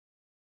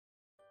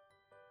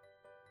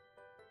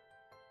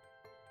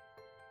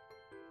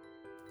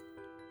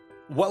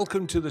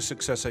Welcome to the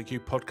Success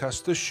IQ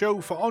podcast, the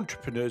show for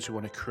entrepreneurs who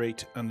want to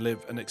create and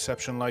live an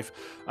exceptional life.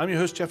 I'm your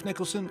host, Jeff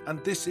Nicholson,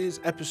 and this is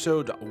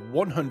episode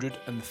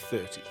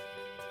 130.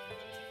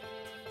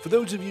 For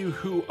those of you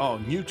who are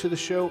new to the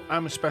show,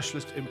 I'm a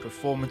specialist in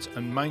performance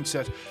and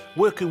mindset,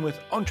 working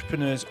with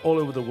entrepreneurs all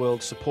over the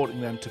world,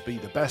 supporting them to be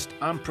the best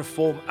and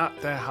perform at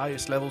their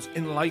highest levels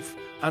in life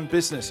and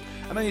business.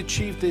 And I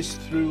achieve this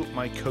through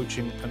my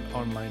coaching and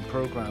online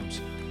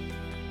programs.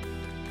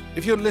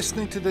 If you're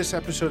listening to this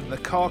episode in the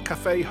car,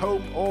 cafe,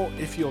 home, or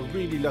if you're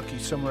really lucky,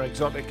 somewhere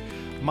exotic,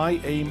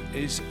 my aim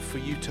is for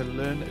you to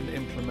learn and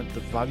implement the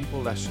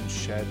valuable lessons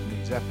shared in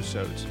these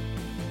episodes.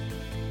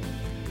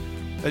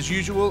 As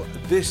usual,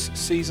 this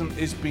season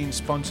is being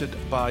sponsored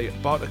by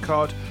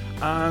Bartercard,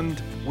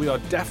 and we are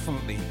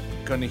definitely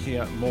going to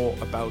hear more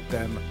about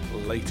them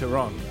later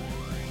on.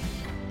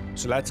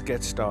 So let's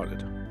get started.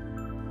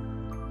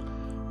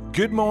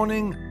 Good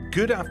morning,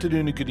 good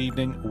afternoon, and good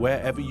evening,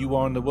 wherever you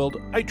are in the world.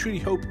 I truly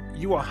hope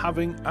you are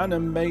having an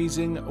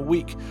amazing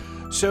week.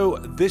 So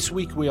this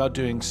week we are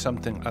doing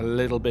something a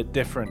little bit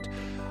different.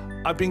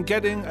 I've been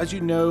getting, as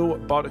you know,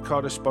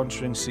 Bartercard is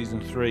sponsoring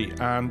season 3,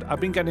 and I've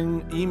been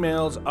getting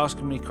emails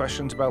asking me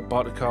questions about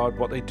Bartercard,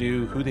 what they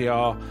do, who they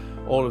are,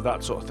 all of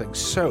that sort of thing.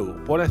 So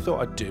what I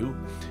thought I'd do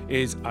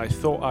is I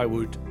thought I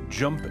would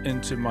jump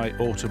into my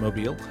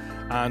automobile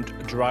and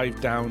drive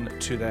down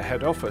to their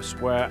head office,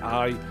 where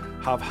I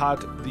have had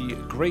the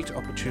great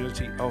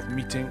opportunity of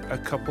meeting a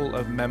couple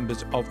of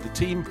members of the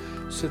team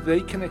so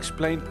they can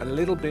explain a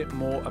little bit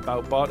more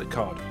about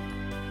Bartercard.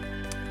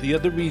 The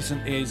other reason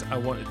is I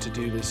wanted to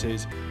do this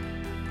is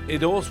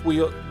it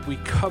also we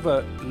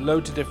cover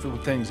loads of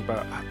different things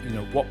about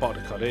what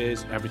Bartercard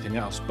is and everything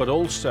else, but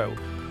also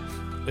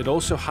it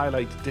also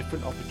highlights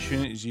different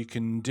opportunities you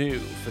can do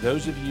for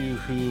those of you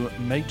who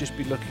may just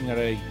be looking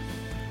at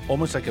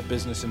almost like a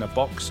business in a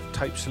box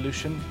type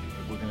solution.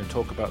 We're going to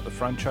talk about the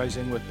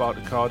franchising with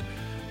Bartercard,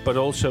 but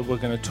also we're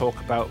going to talk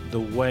about the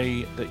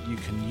way that you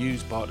can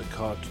use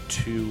Bartercard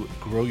to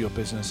grow your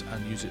business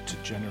and use it to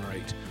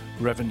generate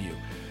revenue.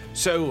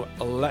 So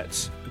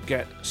let's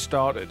get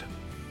started.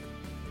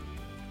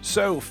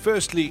 So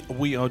firstly,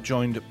 we are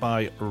joined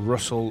by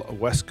Russell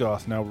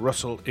Westgarth. Now,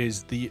 Russell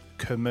is the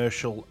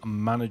commercial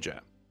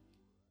manager.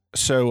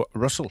 So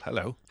Russell,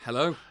 hello.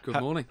 Hello,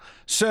 good morning.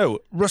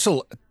 So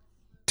Russell,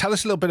 tell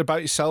us a little bit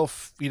about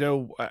yourself.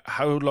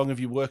 How long have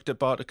you worked at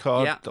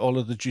Bartercard? Yeah. All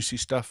of the juicy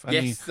stuff.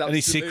 Any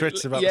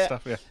secrets about the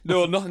stuff? Yeah.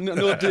 No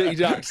dirty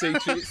dark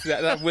secrets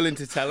that I'm willing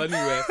to tell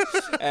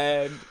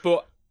anyway.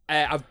 But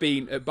I've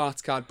been at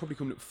Bartercard probably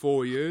coming up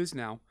 4 years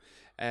now.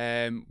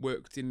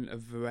 Worked in a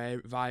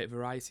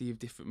variety of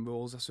different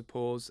roles, I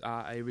suppose.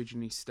 I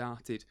originally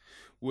started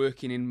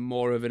working in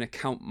more of an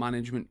account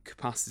management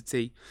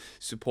capacity,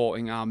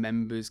 supporting our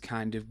members,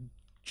 kind of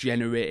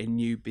generating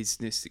new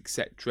business,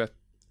 etc.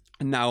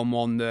 And now I'm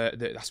on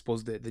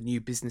the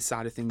new business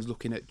side of things,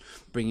 looking at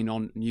bringing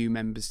on new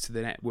members to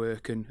the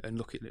network and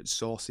looking at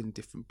sourcing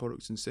different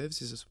products and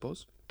services, I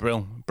suppose.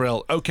 Brill.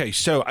 Okay,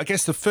 so I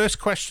guess the first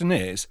question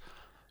is,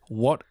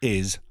 what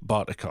is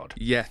Bartercard?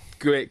 Yeah,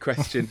 great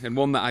question, and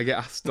one that I get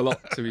asked a lot,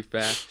 to be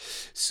fair.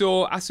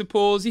 So I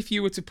suppose if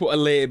you were to put a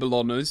label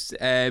on us,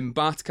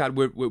 Bartercard,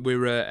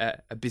 we're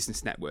a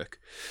business network.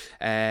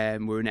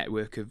 We're a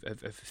network of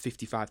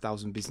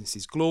 55,000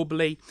 businesses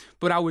globally.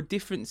 But our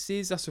difference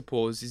is, I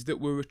suppose, is that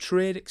we're a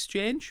trade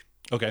exchange.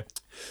 Okay.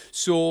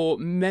 So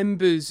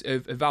members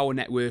of our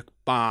network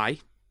buy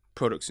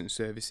products and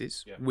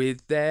services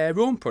with their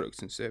own products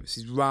and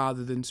services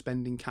rather than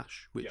spending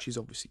cash, which is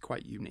obviously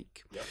quite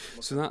unique. Yeah.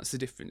 So that's the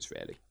difference,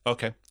 really.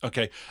 Okay.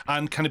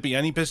 And can it be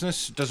any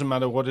business? Doesn't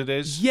matter what it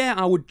is? Yeah,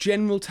 our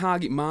general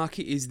target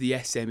market is the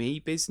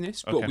SME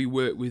business, but we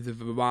work with a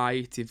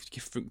variety of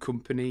different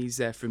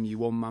companies, from your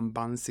one-man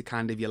bands to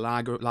kind of your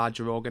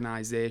larger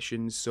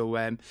organisations. So,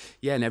 and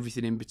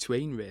everything in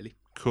between, really.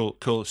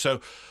 Cool.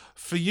 So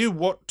for you,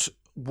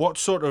 what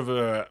sort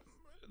of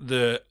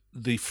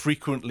the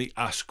frequently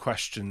asked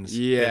questions,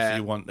 if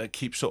you want, that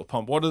keep sort of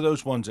pumping? What are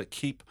those ones that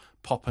keep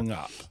popping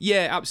up?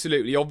 Yeah,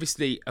 absolutely.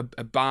 Obviously,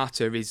 a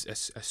barter is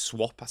a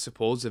swap, I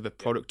suppose, of a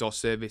product or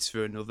service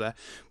for another.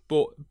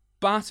 But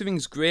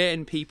bartering's great,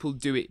 and people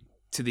do it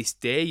to this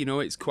day.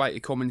 It's quite a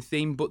common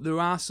theme. But there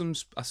are some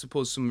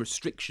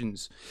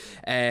restrictions.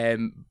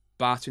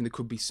 Bartering, there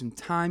could be some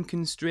time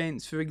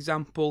constraints, for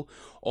example,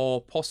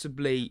 or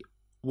possibly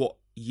what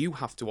you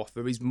have to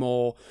offer is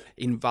more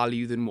in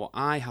value than what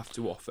I have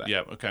to offer.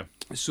 Yeah, okay.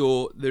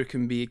 So there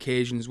can be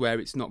occasions where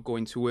it's not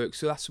going to work.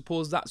 So I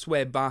suppose that's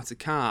where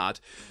Bartercard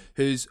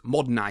has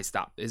modernised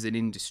that as an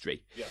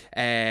industry.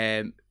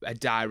 Yeah. A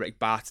direct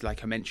barter,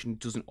 like I mentioned,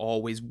 doesn't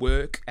always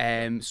work.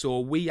 So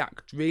we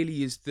act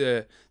really as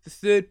the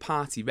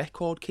third-party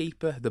record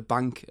keeper, the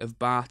bank of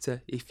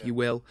barter, if you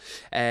will.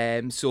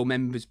 So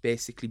members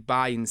basically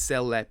buy and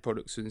sell their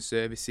products and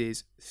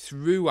services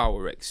through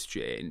our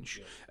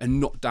exchange and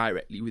not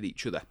directly with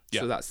each other.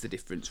 Yeah. So that's the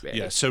difference, really.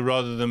 Yeah. So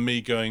rather than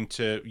me going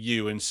to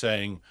you and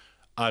saying,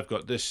 I've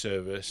got this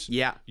service,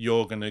 yeah,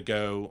 you're going to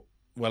go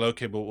well,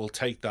 okay, but we'll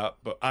take that,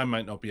 but I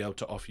might not be able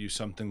to offer you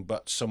something,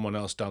 but someone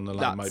else down the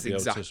line might be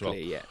able to as well.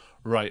 Yeah.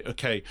 Right,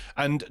 okay.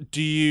 And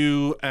do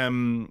you,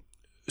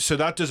 so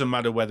that doesn't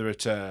matter whether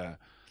it's a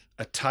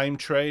time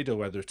trade or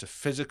whether it's a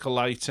physical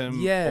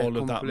item, all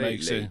of that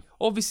makes it.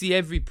 Obviously,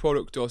 every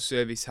product or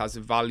service has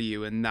a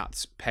value, and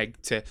that's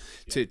pegged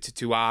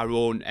to our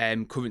own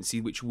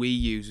currency, which we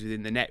use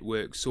within the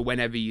network. So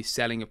whenever you're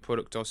selling a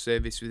product or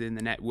service within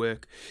the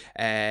network,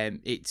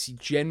 it's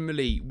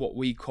generally what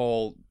we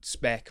call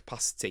spare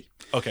capacity.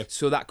 Okay.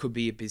 So that could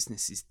be a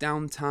business's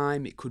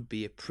downtime, it could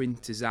be a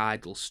printer's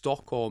idle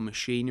stock or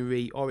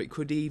machinery, or it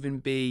could even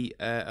be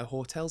a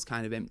hotel's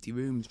kind of empty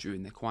rooms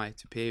during their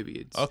quieter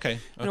periods. Okay.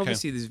 And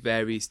obviously, there's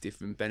various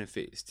different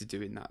benefits to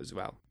doing that as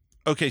well.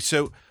 Okay,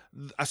 so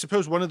I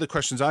suppose one of the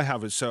questions I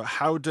have is, so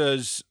how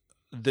does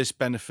this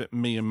benefit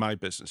me and my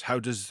business? How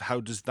does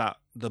that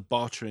the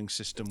bartering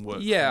system work?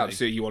 Yeah,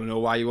 absolutely. You want to know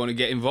why you want to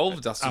get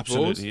involved, I suppose.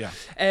 Absolutely, yeah.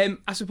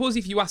 I suppose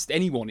if you asked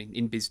anyone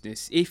in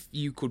business, if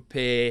you could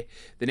pay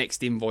the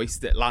next invoice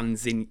that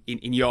lands in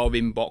your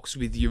inbox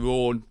with your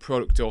own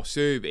product or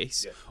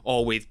service,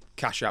 or with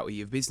cash out of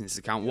your business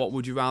account, what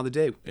would you rather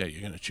do? Yeah, you're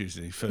going to choose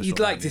the first You'd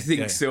one. like to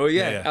think so,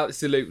 yeah,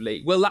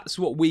 absolutely. Well, that's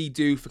what we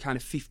do for kind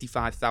of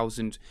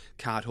 55,000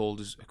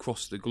 cardholders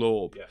across the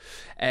globe.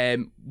 Yeah.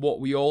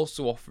 What we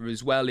also offer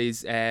as well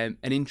is an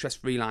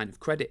interest-free line of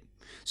credit.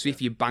 So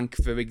if your bank,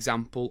 for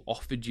example,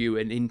 offered you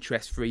an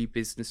interest-free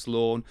business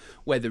loan,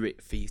 whether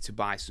it for you to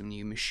buy some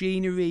new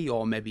machinery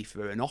or maybe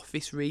for an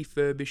office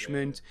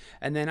refurbishment,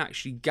 and then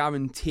actually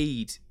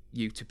guaranteed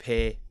you to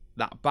pay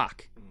that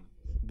back,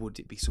 would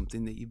it be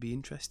something that you'd be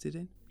interested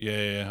in?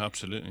 Yeah,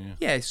 absolutely.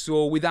 Yeah,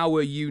 so with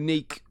our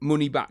unique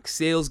money-back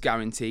sales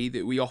guarantee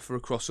that we offer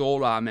across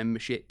all our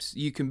memberships,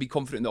 you can be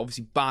confident that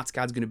obviously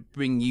Bartercard's going to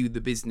bring you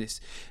the business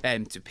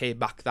to pay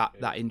back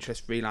that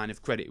interest-free line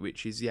of credit,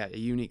 which is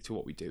unique to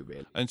what we do,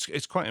 really. And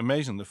it's quite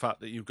amazing the fact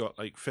that you've got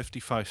like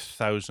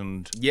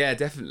 55,000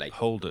 definitely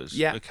holders,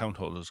 account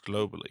holders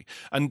globally.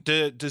 And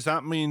does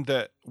that mean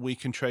that we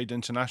can trade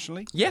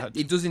internationally? Yeah,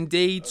 it does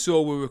indeed.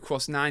 So we're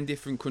across 9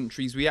 different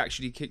countries. We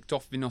actually kicked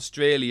off in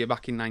Australia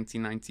back in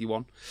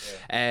 1991.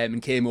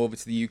 And came over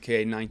to the UK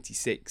in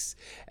 96,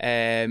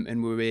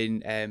 and we're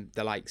in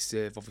the likes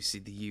of obviously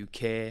the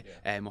UK,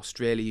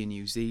 Australia,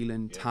 New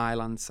Zealand,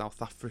 Thailand,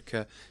 South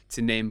Africa,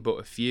 to name but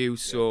a few.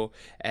 So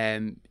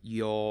you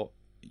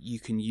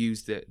can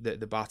use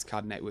the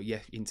Bartercard network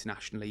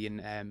internationally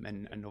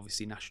and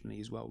obviously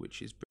nationally as well,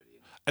 which is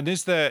brilliant. And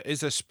is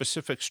there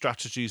specific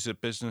strategies that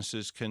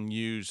businesses can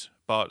use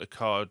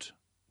Bartercard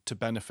to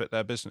benefit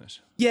their business?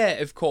 Yeah,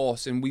 of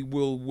course, and we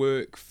will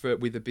work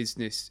with a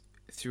business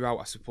throughout,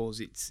 I suppose,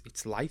 its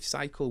life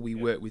cycle. We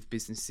work with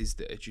businesses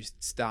that are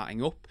just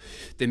starting up.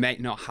 They might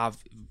not have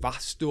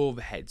vast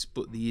overheads,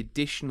 but the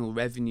additional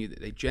revenue that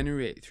they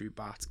generate through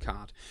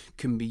Bartercard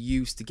can be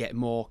used to get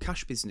more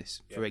cash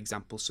business, for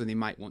example. So they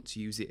might want to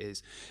use it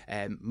as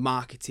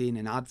marketing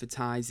and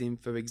advertising,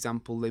 for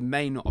example. They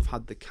may not have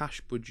had the cash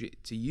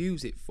budget to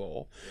use it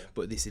for,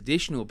 but this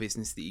additional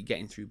business that you're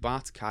getting through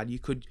Bartercard, you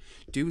could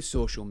do a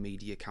social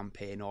media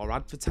campaign or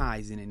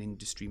advertise in an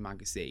industry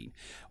magazine.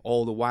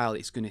 All the while,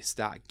 it's going to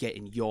start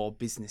getting your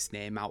business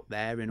name out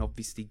there and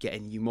obviously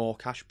getting you more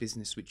cash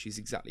business, which is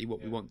exactly what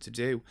we want to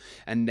do.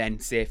 And then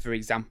say, for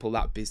example,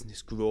 that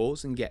business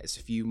grows and gets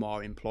a few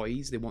more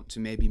employees. They want to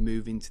maybe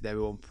move into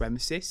their own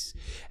premises,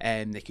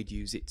 and they could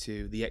use it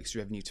to the extra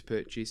revenue to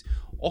purchase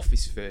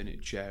office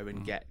furniture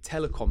and get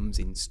telecoms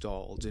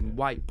installed and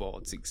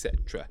whiteboards,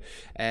 etc.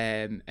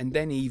 And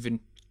then even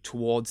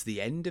towards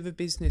the end of a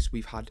business,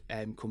 we've had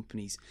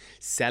companies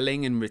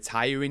selling and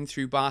retiring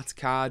through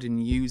Bartercard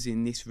and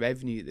using this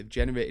revenue that they've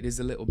generated as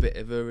a little bit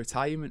of a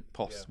retirement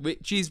pot,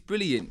 which is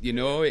brilliant.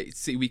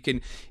 We can,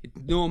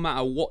 no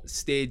matter what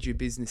stage your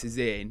business is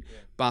in,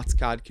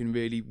 Bartercard can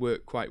really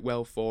work quite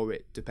well for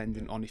it,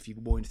 depending on if you're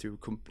going through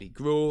company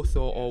growth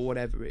or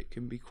whatever. It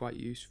can be quite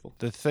useful.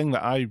 The thing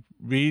that I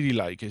really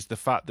like is the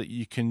fact that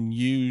you can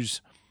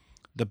use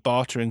the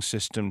bartering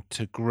system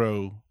to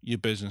grow your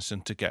business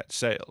and to get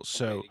sales.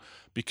 So,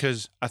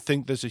 because I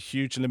think there's a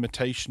huge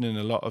limitation in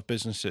a lot of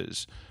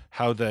businesses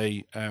how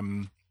they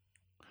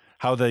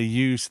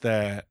use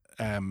their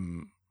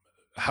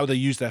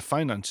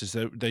finances.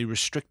 They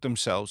restrict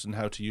themselves in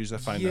how to use their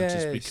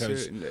finances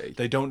because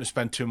they don't want to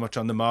spend too much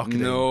on the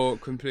marketing. No,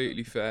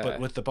 completely fair. But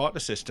with the barter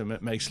system,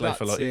 it makes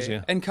life a lot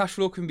easier. And cash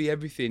flow can be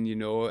everything,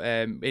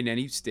 in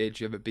any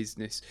stage of a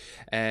business.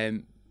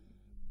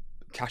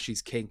 Cash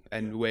is king,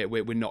 and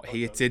we're not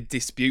here to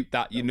dispute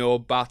that.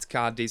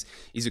 Bartercard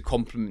is a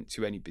complement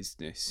to any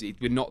business.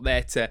 We're not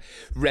there to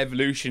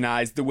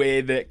revolutionise the way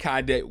that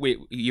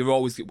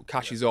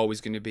cash is always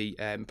going to be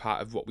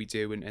part of what we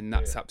do, and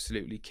that's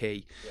absolutely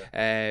key.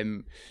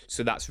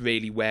 So that's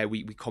really where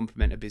we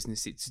complement a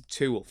business. It's a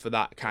tool for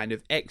that kind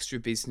of extra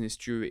business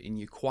during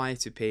your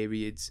quieter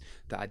periods.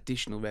 That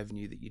additional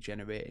revenue that you're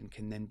generating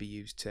can then be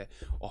used to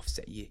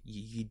offset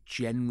your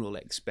general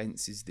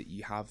expenses that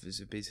you have as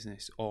a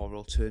business,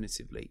 or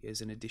alternatively as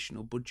an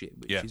additional budget,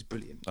 which is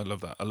brilliant. I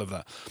love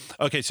that.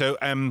 Okay, so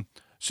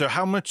So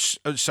how much?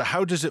 So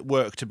how does it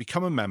work to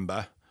become a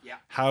member? Yeah.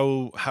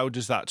 How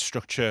does that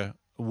structure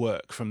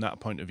work from that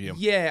point of view?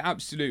 Yeah,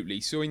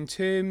 absolutely. So in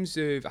terms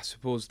of, I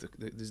suppose,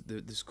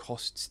 there's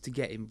costs to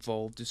get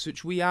involved as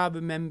such. We are a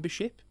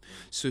membership.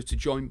 So to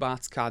join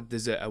Bartercard,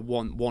 there's a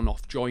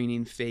one-off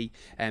joining fee,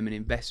 an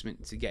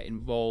investment to get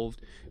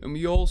involved. And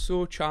we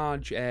also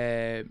charge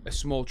a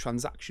small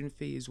transaction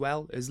fee as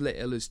well, as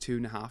little as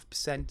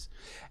 2.5%.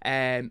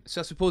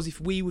 So I suppose if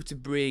we were to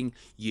bring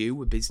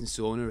you, a business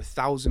owner,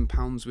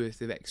 £1,000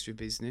 worth of extra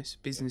business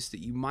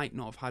that you might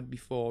not have had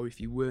before if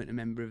you weren't a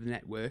member of the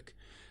network,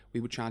 we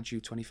would charge you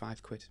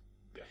 25 quid.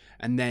 Yeah.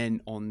 And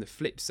then on the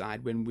flip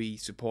side, when we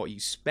support you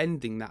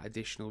spending that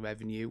additional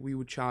revenue, we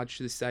would charge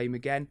the same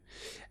again.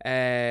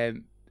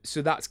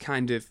 So that's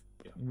kind of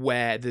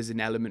where there's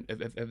an element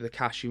of the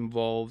cash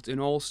involved.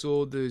 And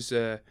also there's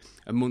a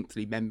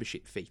monthly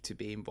membership fee to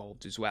be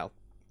involved as well.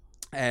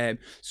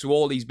 So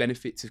all these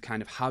benefits of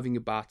kind of having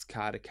a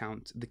Bartercard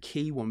account, the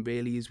key one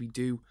really is we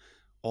do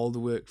all the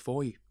work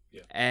for you.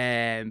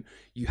 Yeah.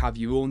 You have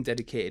your own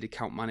dedicated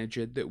account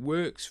manager that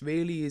works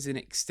really as an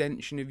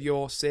extension of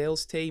your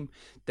sales team.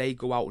 They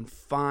go out and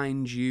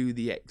find you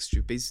the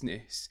extra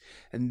business.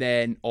 And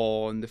then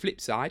on the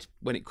flip side,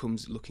 when it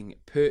comes looking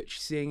at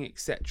purchasing,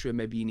 etc.,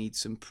 maybe you need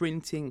some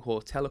printing,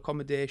 hotel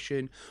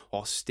accommodation,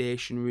 or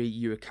stationery,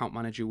 your account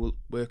manager will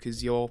work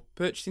as your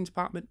purchasing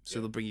department. So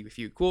they'll bring you a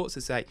few quotes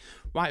and say,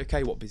 right,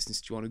 okay, what business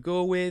do you want to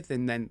go with?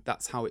 And then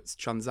that's how it's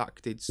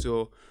transacted.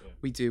 So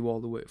we do all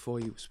the work for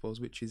you, I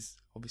suppose, which is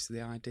obviously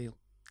ideal.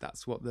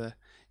 That's what the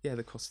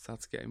costs are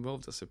to get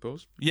involved, I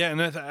suppose. Yeah,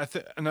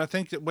 and I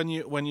think that when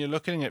you're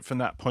looking at it from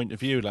that point of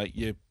view, like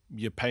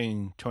you're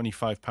paying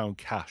 £25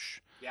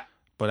 cash,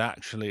 but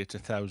actually it's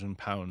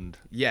 £1,000.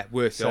 Yeah,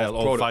 worth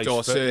of product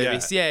or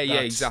service. Yeah,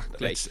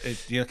 exactly.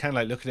 You're kind of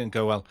like looking at it and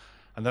go, well,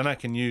 and then I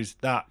can use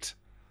that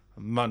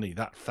money,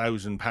 that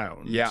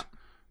 £1,000,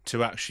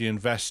 to actually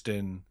invest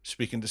in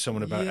speaking to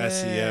someone about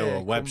SEO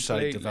or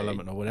website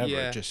development or whatever.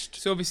 Yeah.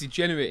 So obviously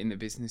generating the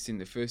business in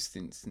the first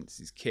instance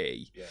is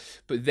key. Yeah.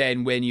 But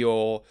then when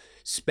you're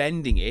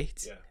spending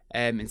it,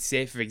 and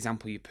say, for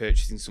example, you're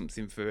purchasing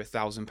something for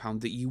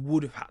 £1,000 that you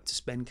would have had to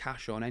spend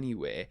cash on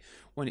anyway,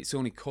 when it's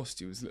only cost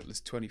you as little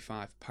as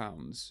 £25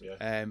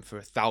 for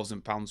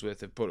 £1,000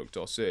 worth of product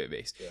or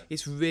service,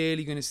 it's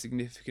really going to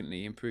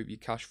significantly improve your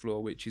cash flow,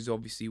 which is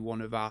obviously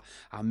one of our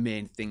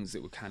main things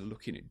that we're kind of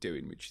looking at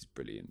doing, which is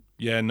brilliant.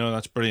 Yeah, no,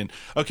 that's brilliant.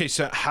 Okay,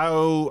 so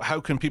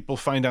how can people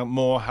find out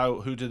more?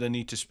 Who do they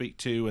need to speak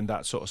to and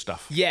that sort of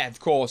stuff? Yeah,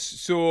 of course.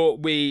 So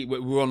we're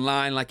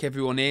online like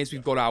everyone is.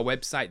 We've got our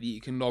website that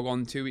you can log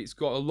on to. It's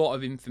got a lot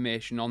of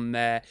information on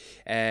there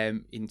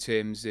in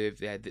terms of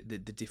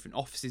the different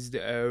offices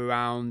that are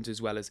around,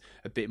 as well as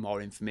a bit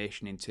more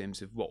information in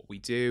terms of what we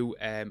do.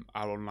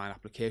 Our online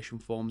application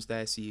form's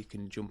there, so you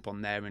can jump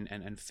on there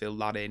and fill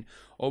that in.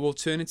 Or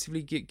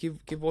alternatively,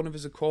 give one of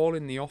us a call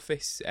in the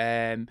office.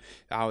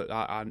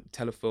 Our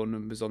telephone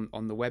numbers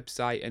on the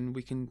website, and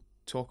we can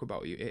talk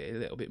about you a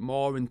little bit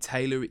more and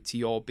tailor it to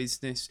your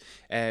business.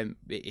 It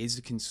is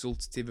a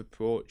consultative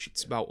approach.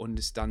 It's about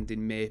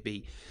understanding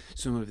maybe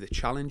some of the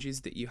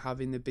challenges that you have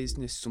in the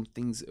business, some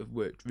things that have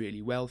worked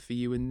really well for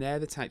you, and they're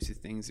the types of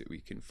things that we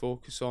can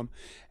focus on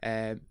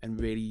and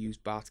really use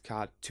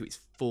Bartercard to its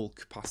full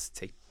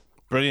capacity.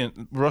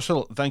 Brilliant.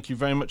 Russell, thank you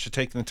very much for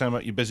taking the time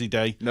out of your busy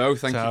day. No,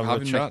 thank you for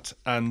having me. Chat,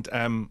 and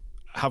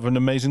have an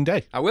amazing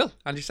day. I will,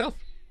 and yourself.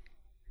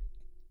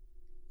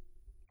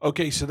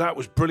 Okay, so that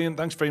was brilliant.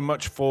 Thanks very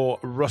much for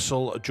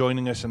Russell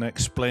joining us and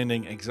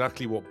explaining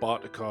exactly what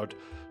Bartercard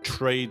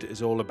Trade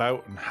is all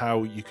about and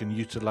how you can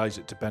utilize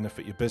it to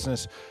benefit your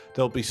business.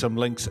 There'll be some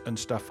links and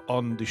stuff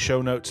on the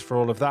show notes for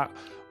all of that.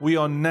 We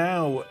are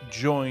now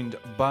joined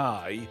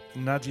by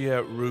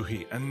Nadia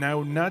Ruhi, and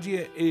now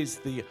Nadia is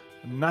the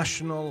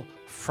National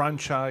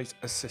Franchise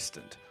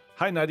Assistant.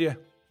 Hi, Nadia.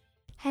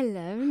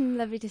 Hello,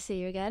 lovely to see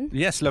you again.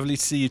 Yes, lovely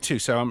to see you too.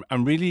 So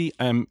I'm really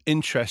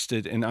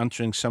interested in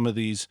answering some of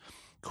these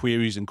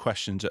queries and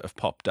questions that have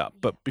popped up.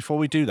 But before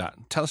we do that,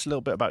 tell us a little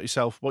bit about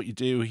yourself, what you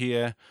do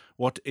here,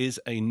 what is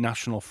a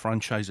National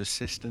Franchise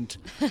Assistant,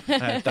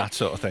 that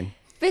sort of thing.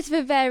 Bit of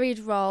a varied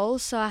role,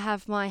 so I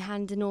have my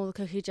hand in all the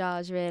cookie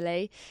jars,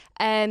 really.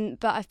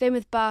 But I've been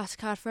with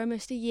Bartercard for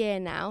almost a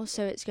year now,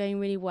 so it's going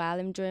really well.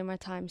 I'm enjoying my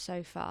time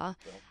so far.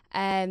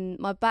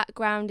 My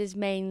background is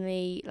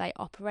mainly like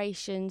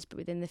operations, but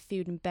within the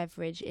food and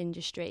beverage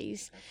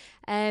industries.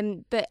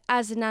 But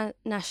as a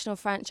national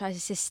franchise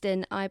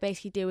assistant, I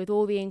basically deal with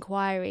all the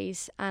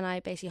inquiries and I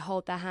basically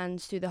hold their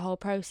hands through the whole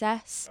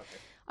process. Okay.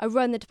 I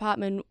run the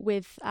department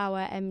with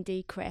our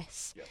MD,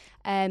 Chris,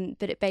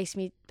 but it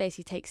basically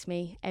takes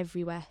me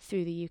everywhere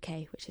through the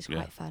UK, which is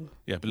quite fun.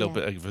 Yeah, but a little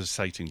bit of an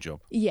exciting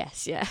job.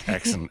 Yes, yeah.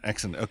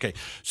 Excellent. Okay,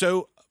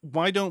 so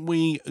why don't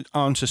we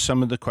answer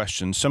some of the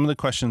questions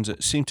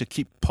that seem to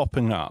keep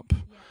popping up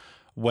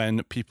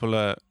when people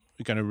are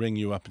going to ring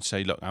you up and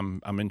say, look,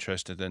 I'm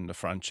interested in the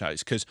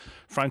franchise, because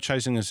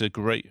franchising is a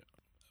great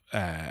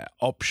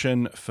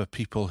option for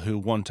people who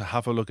want to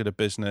have a look at a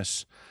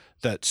business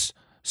that's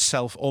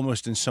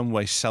almost in some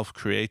way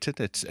self-created.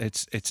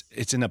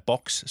 It's in a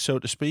box, so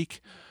to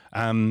speak.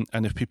 And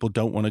if people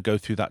don't want to go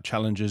through that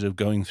challenges of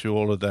going through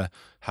all of the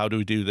how do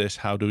we do this,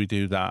 how do we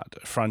do that,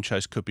 a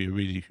franchise could be a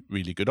really,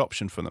 really good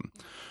option for them.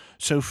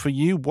 So for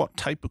you, what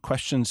type of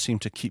questions seem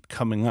to keep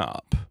coming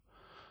up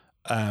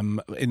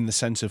in the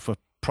sense of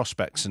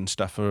prospects and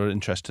stuff who are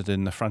interested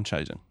in the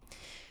franchising?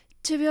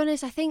 To be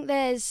honest, I think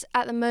there's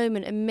at the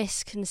moment a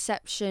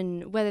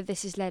misconception, whether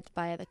this is led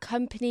by other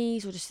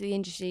companies or just the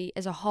industry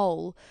as a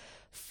whole,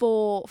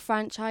 for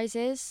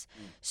franchises.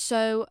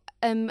 So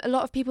a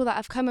lot of people that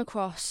I've come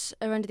across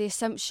are under the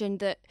assumption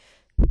that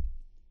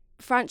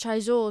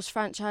franchisors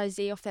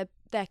franchisee off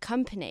their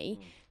company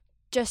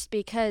just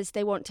because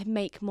they want to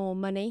make more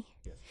money.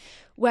 Yes.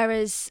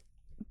 Whereas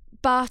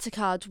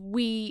Bartercard,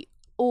 we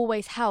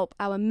always help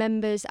our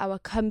members, our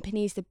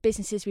companies, the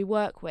businesses we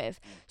work with.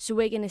 So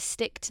we're going to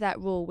stick to that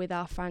rule with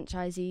our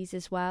franchisees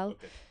as well.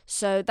 Okay.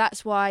 So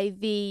that's why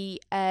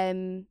the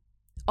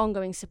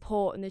ongoing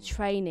support and the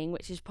training,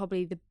 which is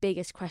probably the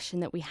biggest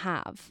question that we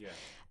have,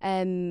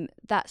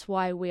 that's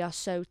why we are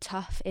so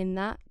tough in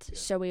that.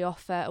 So we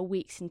offer a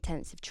week's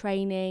intensive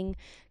training,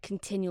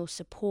 continual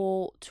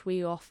support,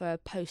 we offer a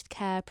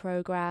post-care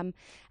program,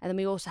 and then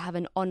we also have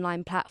an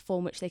online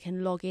platform which they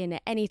can log in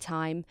at any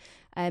time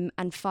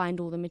and find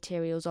all the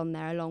materials on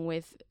there, along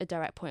with a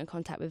direct point of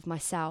contact with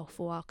myself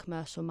or our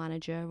commercial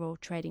manager or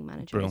trading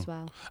manager. Brilliant. As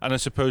well. And I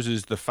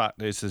suppose the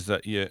fact is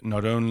that you're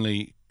not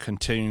only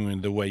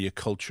continuing the way your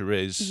culture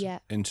is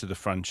into the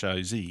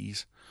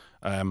franchisees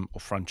or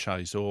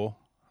franchisor.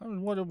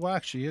 What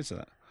actually is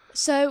that?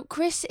 So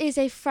Chris is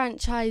a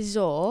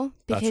franchisor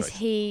because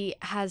he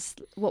has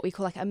what we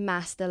call like a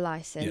master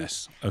license.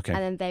 Yes. Okay.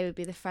 And then they would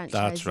be the franchisees.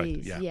 That's right.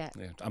 Yeah.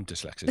 I'm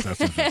dyslexic.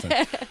 That's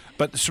interesting.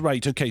 But that's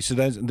right. Okay. So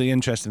there's the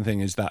interesting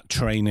thing is that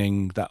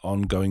training, that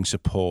ongoing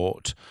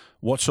support.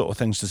 What sort of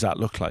things does that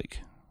look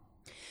like?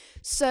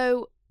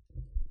 So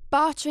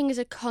bartering is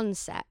a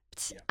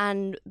concept,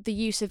 and the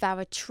use of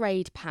our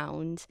trade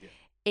pound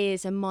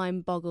is a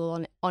mind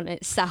boggle on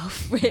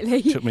itself,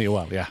 really. Took me a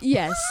while, yeah.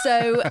 Yes.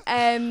 So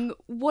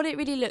what it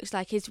really looks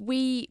like is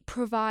we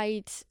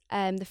provide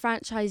the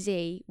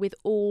franchisee with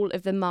all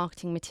of the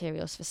marketing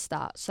materials for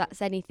start. So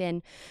that's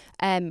anything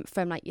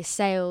from like your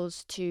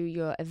sales to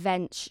your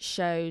events,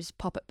 shows,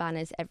 pop-up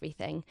banners,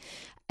 everything.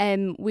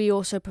 We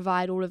also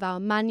provide all of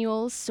our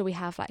manuals. So we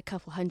have like a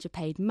couple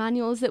 100-page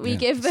manuals that we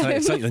give them.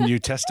 It's like the New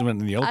Testament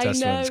and the Old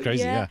Testament. It's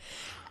crazy, yeah.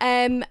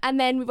 And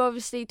then we've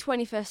obviously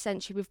 21st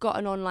century, we've got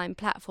an online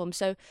platform.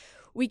 So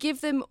we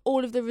give them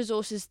all of the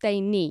resources they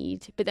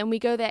need, but then we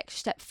go the extra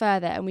step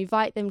further and we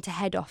invite them to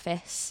head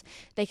office.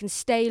 They can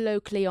stay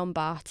locally on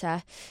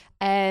Barter.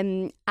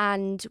 And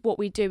what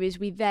we do is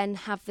we then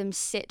have them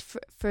sit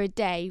for a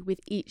day with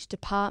each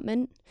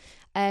department.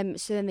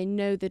 So then they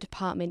know the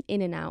department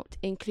in and out,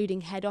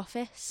 including head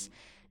office.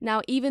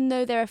 Now, even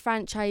though they're a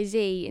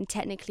franchisee and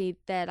technically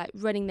they're like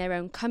running their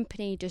own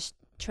company, just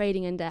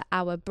trading under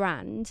our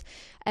brand,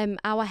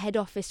 our head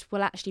office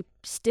will actually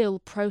still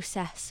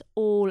process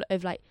all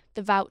of like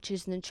the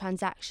vouchers and the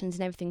transactions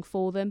and everything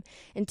for them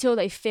until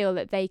they feel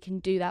that they can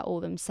do that all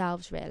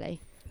themselves, really.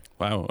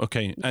 Wow.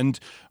 Okay. And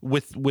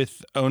with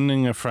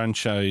owning a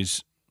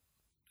franchise,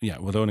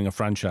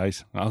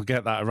 I'll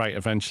get that right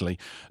eventually.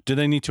 Do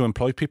they need to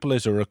employ people?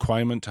 Is there a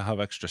requirement to have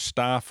extra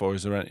staff, or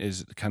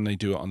can they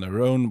do it on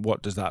their own?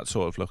 What does that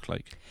sort of look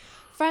like?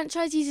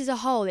 Franchisees as a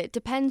whole, it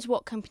depends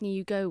what company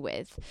you go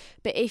with.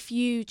 But if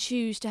you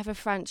choose to have a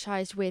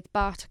franchise with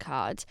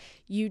Bartercard,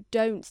 you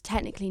don't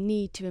technically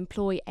need to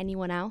employ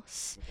anyone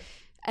else.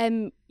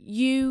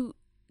 You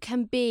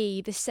can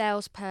be the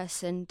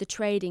salesperson, the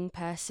trading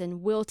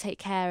person, will take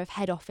care of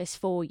head office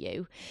for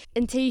you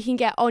until you can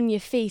get on your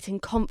feet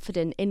and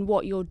confident in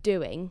what you're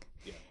doing.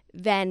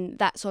 Then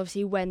that's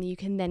obviously when you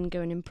can then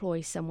go and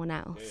employ someone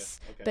else.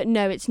 Okay. But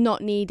no, it's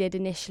not needed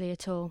initially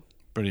at all.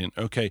 Brilliant.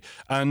 Okay.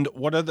 And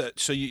what other?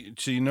 So you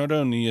not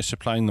only you're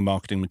supplying the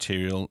marketing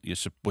material,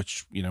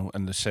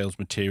 and the sales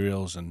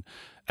materials and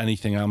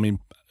anything. I mean,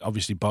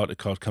 obviously,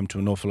 Bartercard come to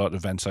an awful lot of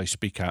events I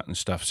speak at and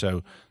stuff.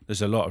 So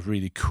there's a lot of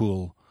really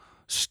cool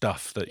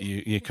stuff that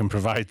you can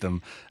provide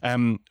them.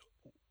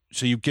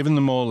 So you've given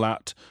them all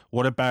that.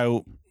 What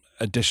about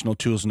additional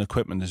tools and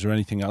equipment? Is there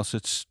anything else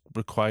that's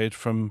required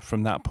from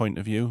that point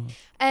of view?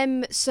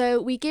 So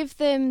we give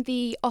them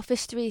the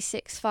Office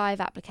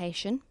 365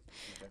 application.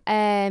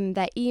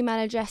 Their email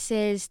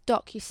addresses,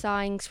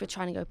 DocuSigns. We're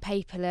trying to go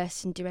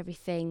paperless and do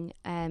everything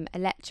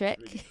electric.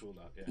 Really cool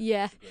that,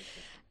 yeah.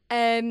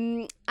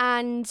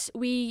 And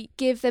we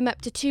give them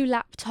up to 2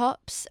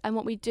 laptops, and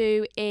what we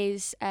do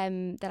is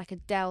they're like a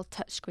Dell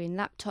touchscreen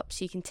laptop,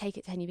 so you can take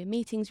it to any of your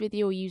meetings with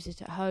you or use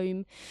it at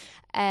home.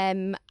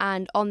 And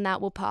on that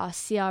we'll put our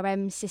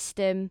CRM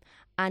system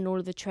and all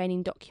of the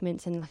training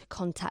documents and like a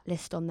contact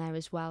list on there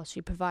as well, so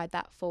we provide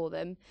that for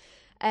them.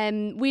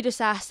 We just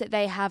ask that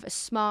they have a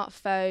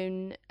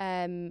smartphone,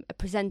 a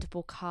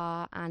presentable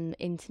car and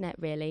internet,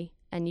 really.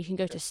 And you can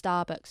go to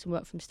Starbucks and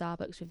work from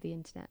Starbucks with the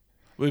internet.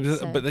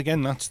 But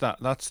again, that's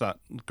that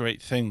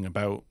great thing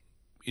about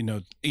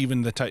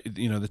even the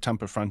the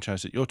Tampa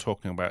franchise that you're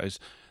talking about is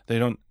they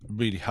don't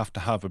really have to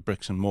have a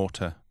bricks and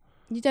mortar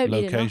You don't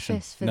need an location.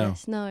 office for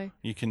this, no.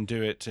 You can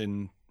do it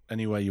in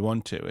any way you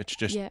want to. It's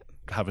just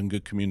having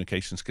good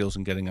communication skills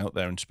and getting out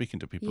there and speaking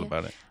to people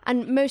about it.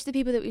 And most of the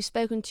people that we've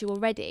spoken to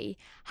already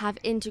have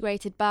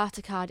integrated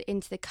Bartercard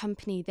into the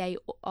company they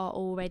are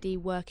already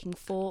working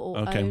for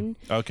or own.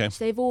 Okay.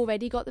 So they've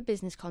already got the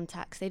business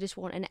contacts. They just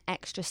want an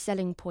extra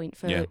selling point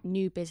for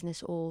new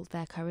business or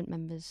their current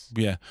members.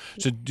 Yeah.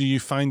 So do you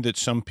find that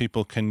some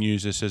people can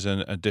use this as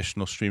an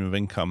additional stream of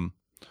income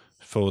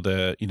for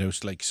the,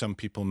 like some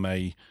people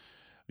may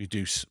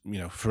do,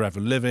 forever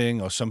living,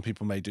 or some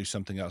people may do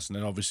something else. And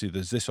then obviously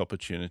there's this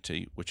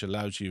opportunity which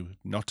allows you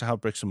not to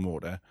have bricks and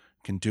mortar,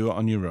 can do it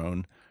on your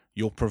own.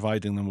 You're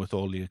providing them with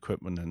all the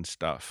equipment and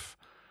stuff,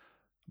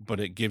 but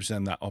it gives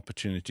them that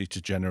opportunity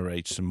to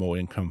generate some more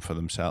income for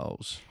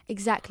themselves.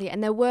 Exactly.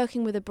 And they're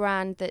working with a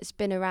brand that's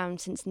been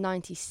around since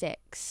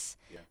 96.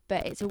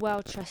 But it's a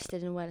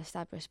well-trusted and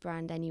well-established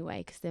brand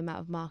anyway, because the amount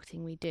of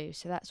marketing we do.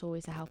 So that's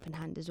always a helping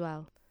hand as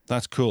well.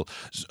 That's cool.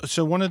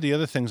 So one of the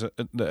other things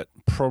that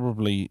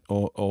probably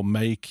or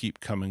may keep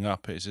coming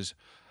up is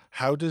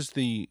how does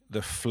the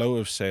flow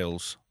of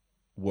sales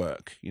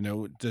work?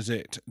 Does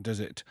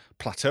it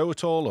plateau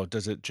at all, or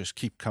does it just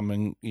keep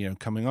coming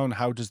on?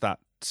 How does that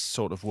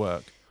sort of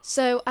work?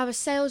 So our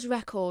sales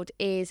record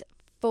is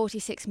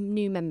 46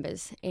 new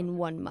members in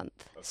 1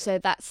 month. Okay. So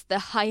that's the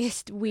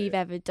highest we've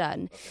ever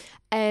done.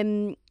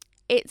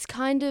 It's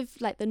kind of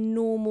like the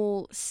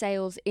normal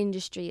sales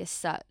industry as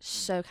such.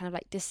 So kind of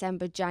like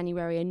December,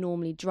 January are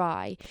normally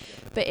dry.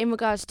 But in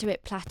regards to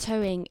it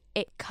plateauing,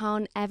 it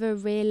can't ever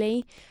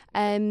really.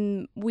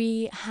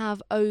 We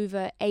have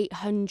over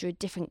 800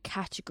 different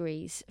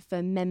categories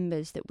for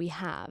members that we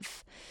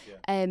have.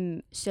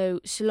 So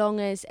long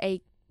as a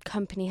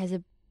company has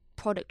a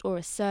product or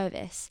a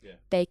service,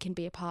 they can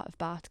be a part of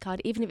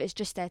Bartercard. Even if it's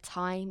just their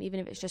time, even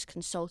if it's just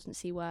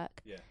consultancy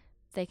work,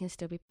 they can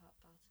still be part of Bartercard.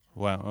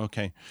 Wow,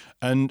 okay.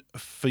 And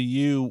for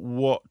you,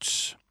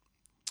 what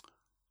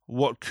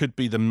could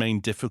be the main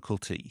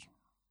difficulty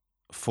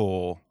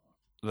for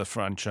the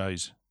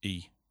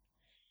franchisee?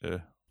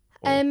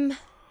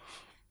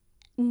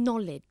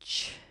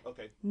 Knowledge.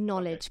 Okay.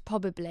 Knowledge,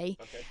 probably.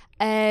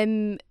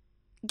 Okay.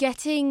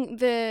 Getting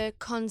the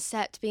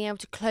concept, being able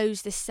to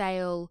close the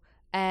sale,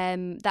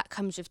 that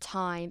comes with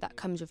time, that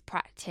comes with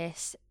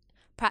practice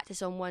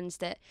on ones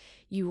that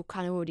you were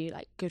kind of already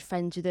like good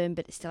friends with them,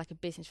 but it's still like a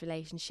business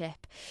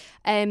relationship.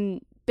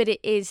 But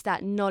it is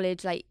that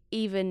knowledge, like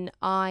even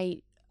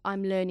I'm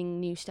learning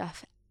new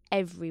stuff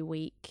every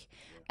week.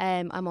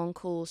 I'm on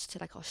calls to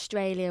like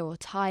Australia or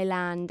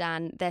Thailand,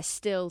 and they're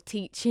still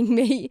teaching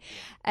me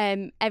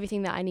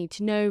everything that I need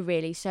to know,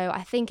 really. So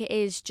I think it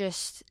is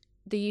just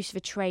the use of a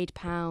trade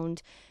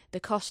pound, the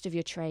cost of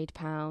your trade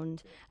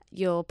pound,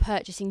 your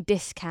purchasing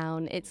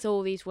discount. It's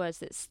all these words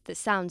that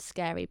sound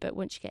scary, but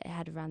once you get your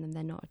head around them,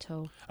 they're not at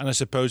all. And I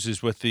suppose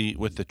is with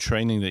the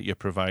training that you're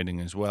providing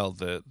as well,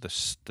 the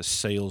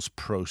sales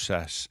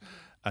process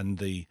and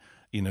the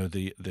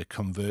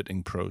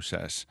converting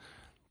process,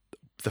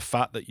 the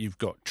fact that you've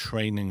got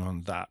training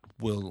on that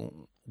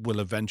will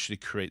eventually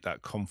create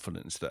that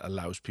confidence that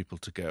allows people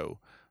to go,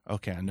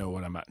 okay, I know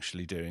what I'm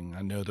actually doing.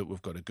 I know that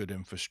we've got a good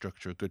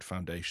infrastructure, a good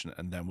foundation,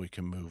 and then we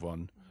can move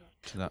on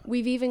to that.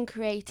 We've even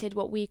created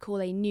what we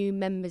call a new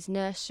members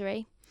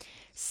nursery.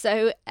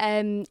 So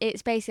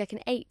it's basically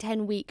like an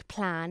 8-10 week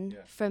plan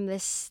from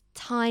this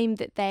time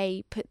that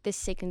they put this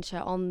signature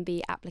on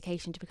the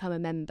application to become a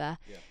member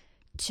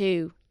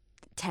to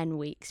 10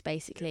 weeks,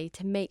 basically,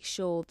 to make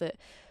sure that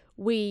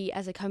we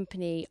as a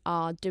company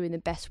are doing the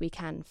best we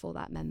can for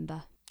that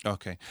member.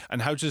 Okay.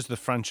 And how does the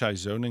franchise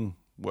zoning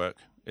work?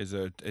 Is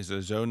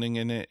there zoning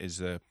in it?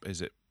 Is it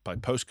by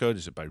postcode?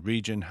 Is it by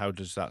region? How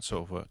does that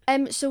sort of work?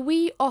 So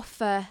we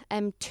offer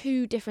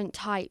 2 different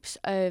types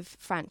of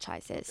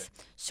franchises.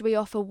 Okay. So we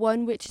offer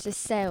one which is a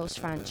sales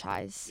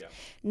franchise. Yeah.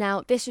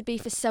 Now this would be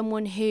for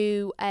someone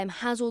who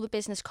has all the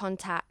business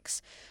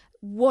contacts,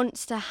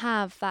 wants to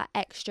have that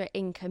extra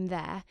income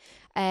there,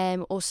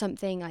 or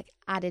something like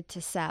added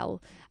to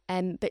sell,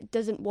 but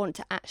doesn't want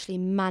to actually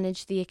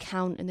manage the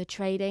account and the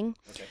trading.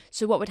 Okay.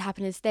 So what would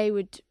happen is they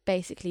would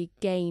basically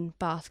gain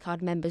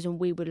Bartercard members, and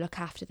we would look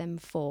after them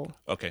for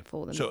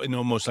them. So in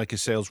almost like a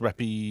sales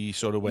rep-y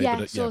sort of way,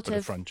 but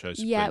a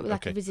franchise. Yeah,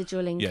 like a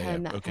residual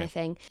income, that kind of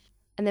thing.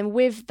 And then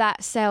with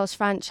that sales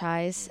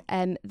franchise,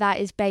 that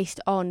is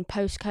based on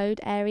postcode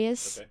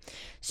areas. Okay.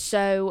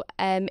 So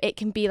it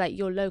can be like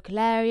your local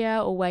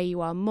area or where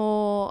you are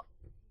more,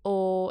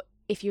 or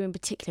if you're in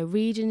particular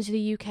regions of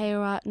the UK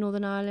or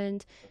Northern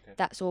Ireland,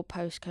 that's all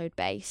postcode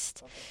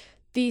based. Okay.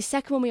 The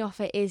second one we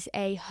offer is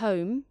a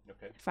home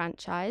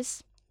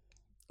franchise.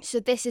 So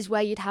this is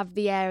where you'd have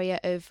the area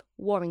of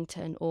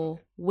Warrington or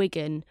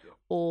Wigan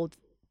or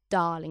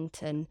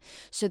Darlington.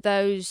 So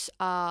those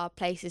are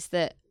places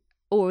that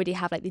already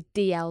have like the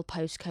DL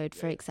postcode,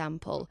 for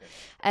example.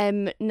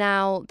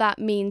 Now that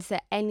means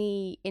that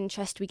any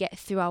interest we get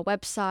through our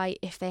website,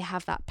 if they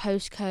have that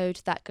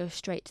postcode, that goes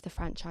straight to the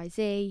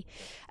franchisee.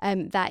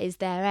 That is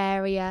their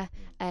area.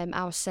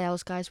 Our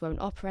sales guys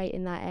won't operate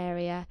in that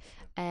area,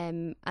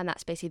 and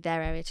that's basically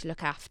their area to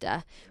look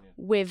after.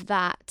 With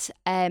that,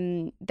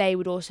 they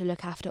would also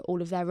look after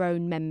all of their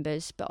own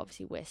members, but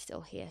obviously we're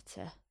still here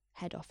to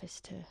head office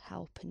to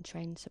help and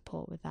train,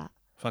 support with that.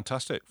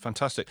 Fantastic.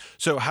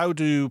 So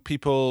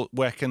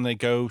where can they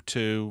go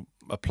to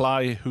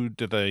apply? How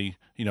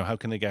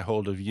can they get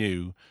hold of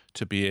you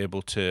to be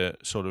able to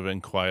sort of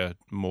inquire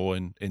more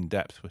in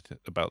depth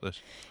about this?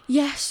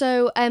 Yeah,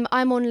 so I'm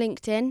on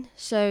LinkedIn,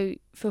 so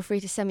feel free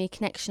to send me a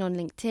connection on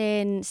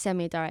LinkedIn, send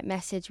me a direct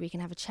message, we can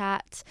have a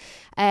chat.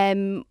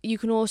 You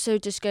can also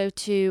just go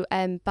to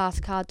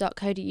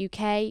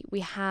bartercard.co.uk. We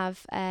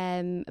have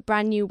a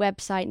brand new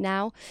website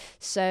now,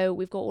 so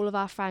we've got all of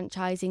our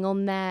franchising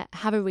on there.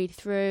 Have a read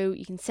through,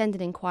 you can send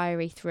an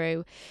inquiry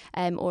through,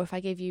 or if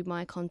I give you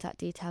my contact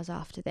details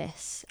after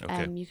this,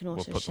 you can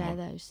also share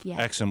those.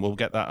 Yeah. Excellent. We'll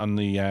get that on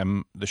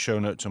the show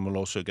notes, and we'll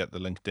also get the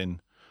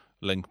LinkedIn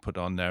link put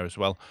on there as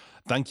well.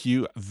 Thank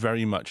you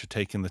very much for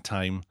taking the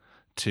time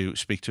to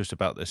speak to us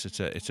about this.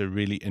 It's a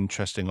really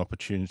interesting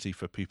opportunity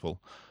for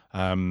people,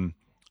 and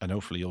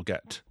hopefully you'll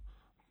get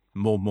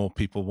more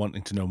people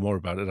wanting to know more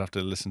about it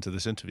after listening to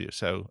this interview.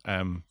 So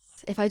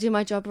if I do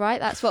my job right,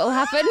 that's what will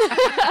happen.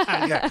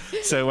 Yeah.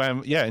 So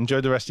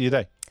enjoy the rest of your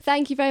day.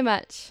 Thank you very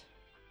much.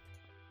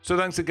 So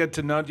thanks again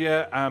to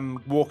Nadia,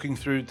 walking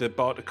through the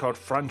Bartercard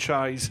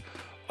franchise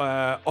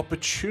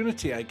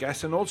opportunity, I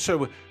guess, and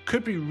also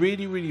could be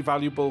really, really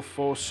valuable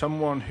for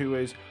someone who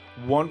is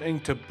wanting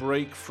to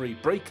break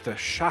the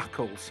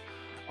shackles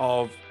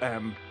of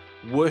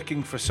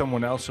working for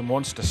someone else and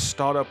wants to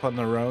start up on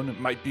their own. It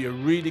might be a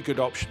really good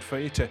option for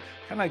you to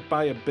kind of like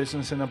buy a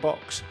business in a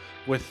box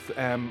with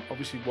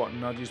obviously what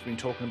Nadia's been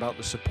talking about,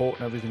 the support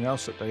and everything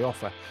else that they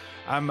offer.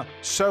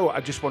 So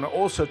I just want to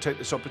also take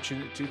this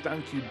opportunity to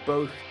thank you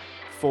both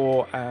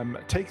for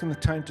taking the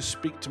time to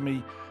speak to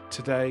me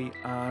today,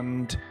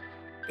 and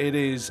it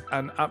is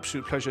an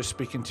absolute pleasure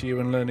speaking to you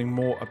and learning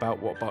more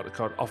about what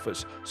Bartercard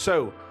offers.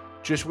 So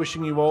just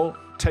wishing you all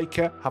take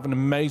care, have an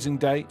amazing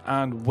day,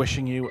 and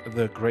wishing you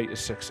the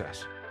greatest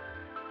success.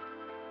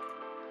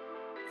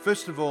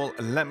 First of all,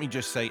 let me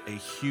just say a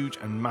huge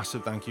and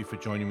massive thank you for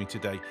joining me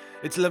today.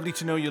 It's lovely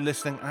to know you're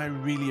listening, and I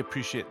really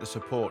appreciate the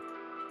support.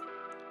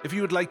 If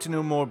you would like to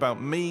know more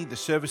about me, the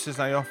services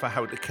I offer,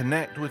 how to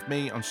connect with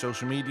me on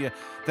social media,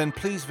 then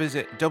please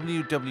visit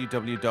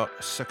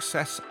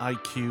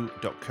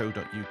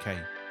www.successiq.co.uk.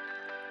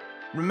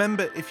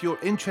 Remember, if you're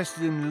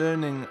interested in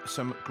learning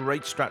some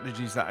great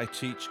strategies that I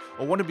teach,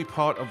 or want to be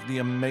part of the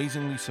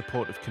amazingly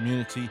supportive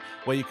community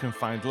where you can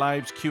find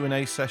lives,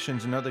 Q&A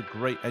sessions, and other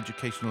great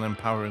educational and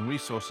empowering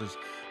resources,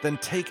 then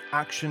take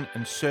action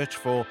and search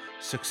for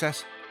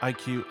Success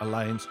IQ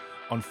Alliance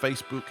on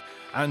Facebook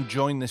and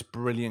join this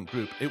brilliant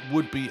group. It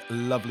would be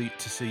lovely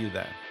to see you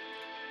there.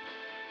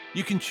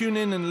 You can tune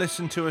in and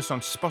listen to us on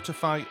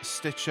Spotify,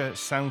 Stitcher,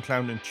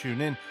 SoundCloud, and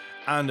TuneIn,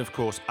 and of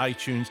course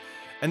iTunes.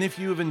 And if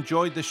you have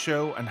enjoyed the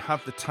show and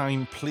have the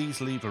time,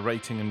 please leave a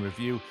rating and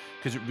review,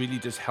 because it really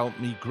does help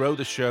me grow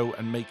the show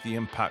and make the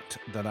impact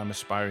that I'm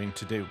aspiring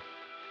to do.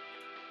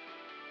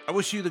 I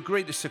wish you the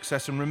greatest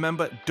success, and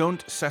remember,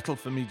 don't settle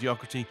for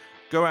mediocrity.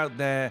 Go out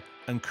there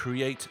and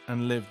create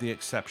and live the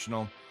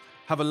exceptional.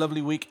 Have a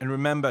lovely week, and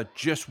remember,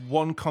 just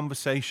one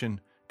conversation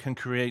can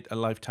create a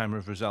lifetime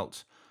of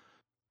results.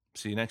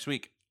 See you next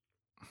week.